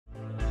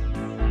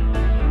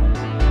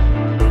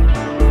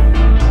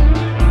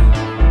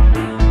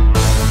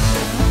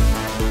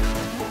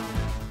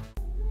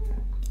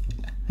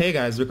Hey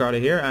guys, Ricardo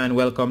here and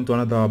welcome to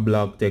another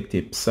blog tech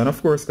tips. And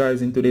of course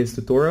guys, in today's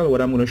tutorial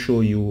what I'm going to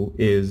show you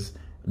is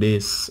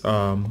this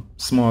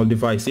small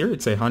device here.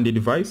 It's a handy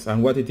device,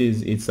 and what it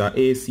is, it's a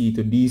AC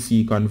to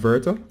DC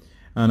converter,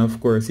 and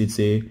of course it's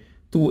a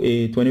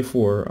 2A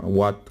 24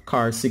 watt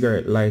car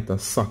cigarette lighter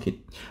socket.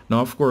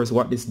 Now of course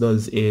what this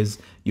does is,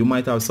 you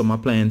might have some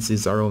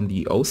appliances around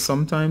the house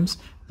sometimes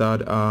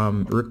that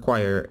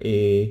require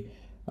a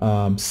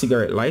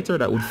cigarette lighter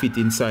that would fit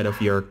inside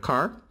of your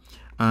car.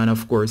 And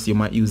of course you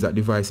might use that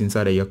device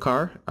inside of your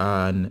car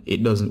and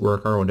it doesn't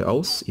work around the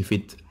house. If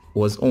it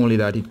was only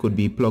that it could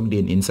be plugged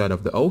in inside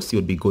of the house,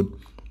 you'd be good.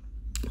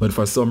 But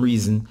for some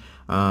reason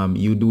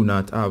you do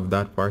not have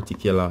that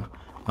particular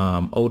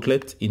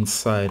outlet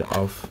inside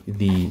of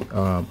the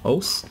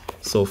house.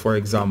 So for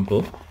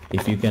example,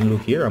 if you can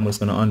look here, I'm just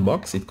going to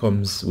unbox. It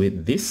comes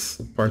with this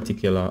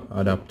particular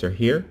adapter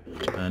here,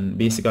 and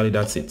basically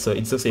that's it. So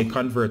it's just a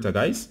converter,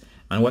 guys.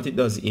 And what it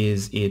does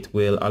is it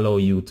will allow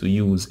you to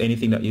use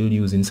anything that you'll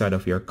use inside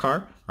of your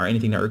car, or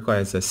anything that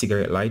requires a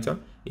cigarette lighter.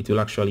 It will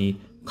actually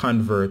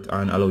convert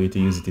and allow you to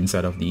use it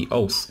inside of the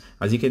house.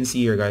 As you can see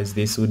here guys,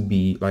 this would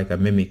be like a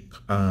mimic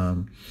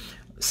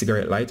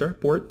cigarette lighter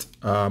port.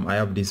 I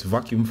have this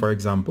vacuum, for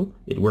example.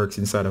 It works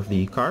inside of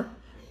the car,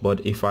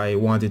 but if I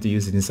wanted to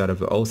use it inside of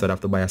the house, I'd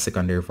have to buy a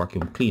secondary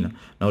vacuum cleaner.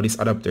 Now this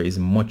adapter is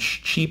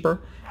much cheaper,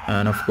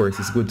 and of course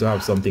it's good to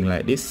have something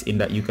like this, in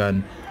that you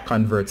can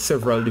convert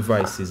several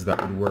devices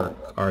that would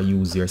work or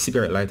use your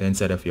cigarette lighter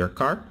inside of your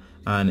car,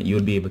 and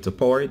you'll be able to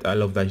power it. I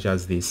love that it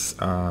has this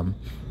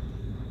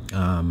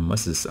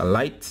what's this, a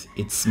light.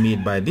 It's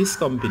made by this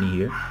company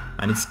here,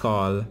 and it's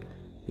called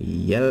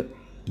Yelsly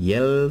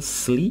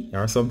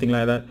or something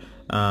like that.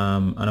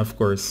 And of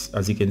course,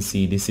 as you can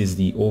see, this is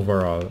the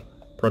overall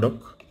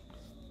product.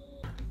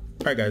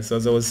 Alright guys, so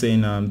as I was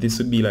saying, this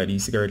would be like the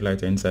cigarette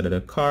lighter inside of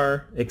the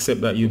car,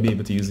 except that you'll be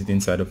able to use it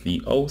inside of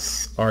the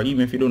house, or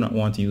even if you do not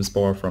want to use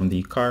power from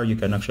the car, you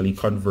can actually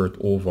convert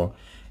over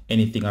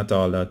anything at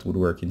all that would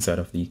work inside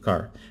of the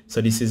car. So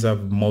this is a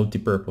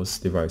multi-purpose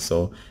device.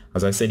 So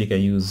as I said, you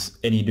can use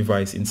any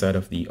device inside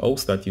of the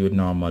house that you would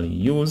normally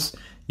use.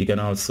 You can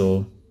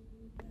also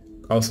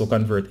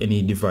convert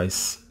any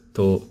device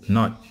to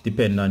not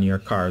depend on your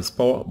car's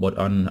power, but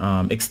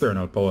on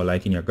external power,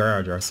 like in your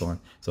garage or so on.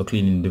 So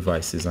cleaning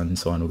devices and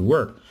so on would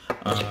work.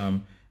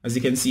 As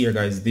you can see here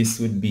guys, this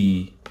would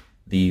be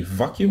the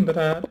vacuum that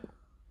I had.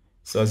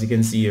 So as you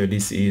can see here,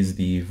 this is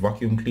the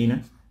vacuum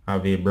cleaner. I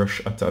have a brush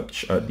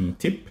attached at the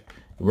tip.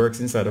 It works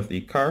inside of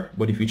the car,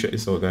 but if you check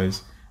this out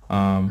guys,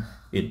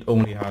 it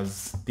only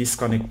has this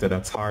connector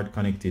that's hard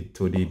connected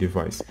to the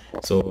device.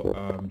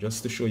 So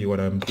just to show you what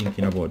I'm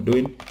thinking about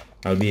doing,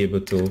 I'll be able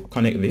to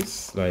connect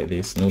this like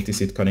this. Notice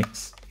it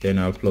connects. Then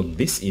I'll plug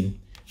this in,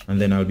 and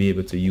then I'll be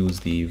able to use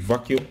the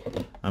vacuum.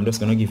 I'm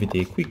just gonna give it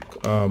a quick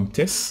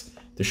test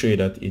to show you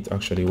that it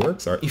actually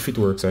works, or if it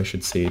works I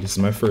should say. This is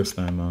my first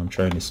time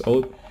trying this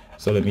out,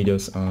 so let me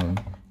just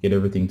get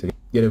everything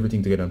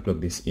together and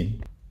plug this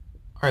in.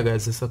 Alright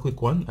guys, just a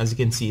quick one. As you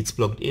can see, it's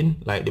plugged in,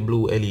 like the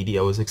blue LED.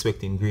 I was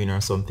expecting green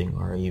or something,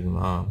 or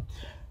even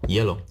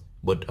yellow,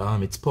 but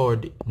it's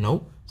powered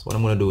now. So what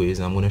I'm gonna do is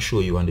I'm gonna show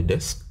you on the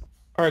desk.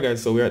 Alright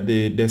guys, so we're at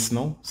the desk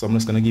now, so I'm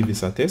just gonna give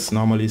this a test.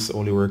 Normally this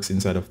only works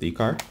inside of the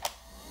car.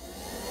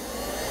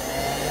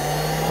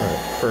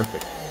 Alright,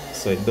 perfect.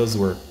 So it does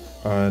work,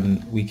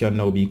 and we can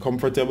now be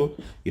comfortable.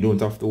 You don't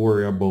have to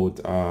worry about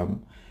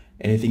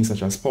anything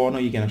such as power. Now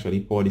you can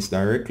actually power this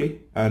directly,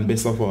 and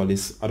best of all,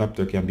 this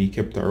adapter can be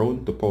kept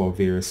around to power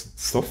various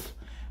stuff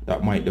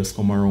that might just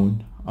come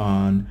around.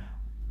 And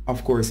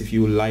of course, if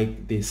you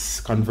like this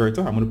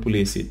converter, I'm going to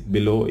place it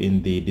below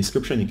in the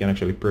description. You can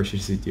actually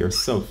purchase it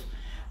yourself,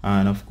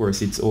 and of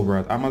course it's over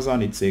at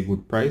Amazon. It's a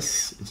good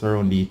price. It's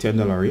around the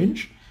 $10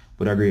 range,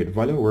 but a great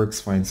value.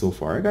 Works fine so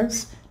far.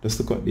 Guys, just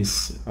to cut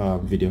this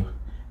video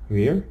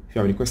here. If you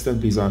have any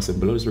questions, please ask them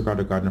below. This is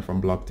Ricardo Gardner from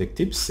Blog Tech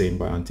Tips, saying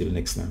bye until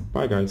next time.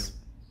 Bye guys.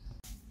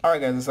 Alright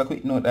guys, just a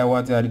quick note I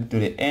want to add to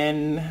the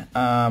end.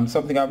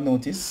 Something I've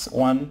noticed,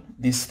 one,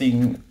 this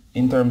thing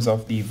in terms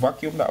of the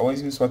vacuum that I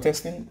was used for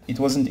testing, it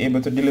wasn't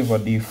able to deliver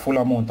the full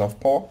amount of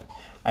power.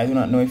 I do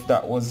not know if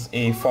that was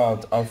a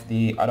fault of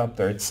the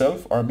adapter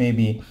itself, or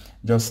maybe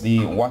just the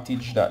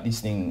wattage that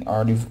this thing,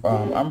 or the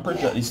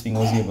amperage that this thing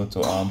was able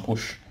to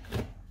push.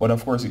 But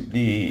of course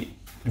the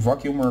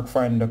vacuum worked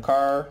fine in the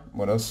car,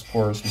 but of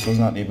course this was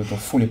not able to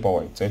fully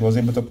power it. So it was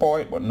able to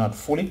power it, but not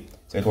fully.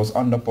 So it was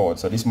underpowered.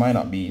 So this might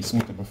not be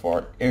suitable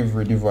for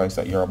every device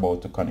that you're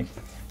about to connect.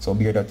 So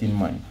bear that in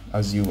mind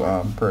as you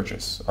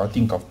purchase or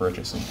think of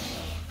purchasing.